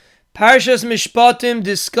Parshas Mishpatim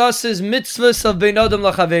discusses mitzvahs of Bein Adam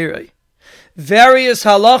Lachaverei, various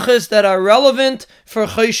halachas that are relevant for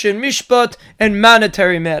Choshen Mishpat and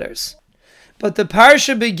monetary matters. But the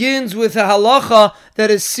parsha begins with a halacha that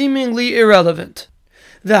is seemingly irrelevant.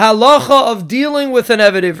 The halacha of dealing with an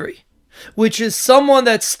Eved Ivri, which is someone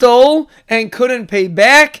that stole and couldn't pay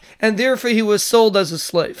back, and therefore he was sold as a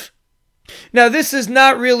slave. Now this is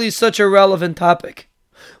not really such a relevant topic.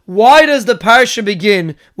 Why does the parsha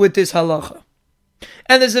begin with this halacha?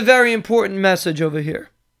 And there's a very important message over here.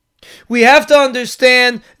 We have to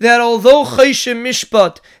understand that although Choshen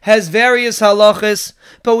Mishpat has various halachas,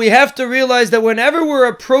 but we have to realize that whenever we're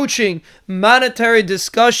approaching monetary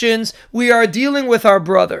discussions, we are dealing with our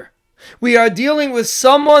brother. We are dealing with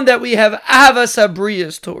someone that we have avas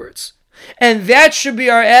habriyas towards. And that should be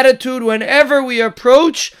our attitude whenever we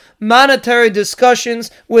approach monetary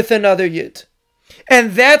discussions with another Yid.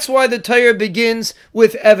 And that's why the Torah begins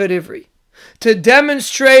with Eved Ivri, to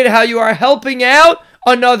demonstrate how you are helping out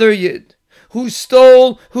another Yid who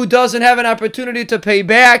stole, who doesn't have an opportunity to pay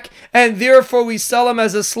back, and therefore we sell him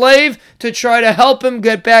as a slave to try to help him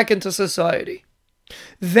get back into society.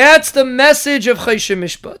 That's the message of Choshen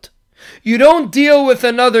Mishpat. You don't deal with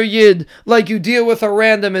another Yid like you deal with a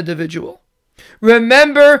random individual.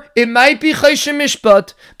 Remember, it might be Choshen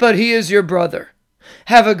Mishpat, but he is your brother.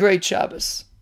 Have a great Shabbos.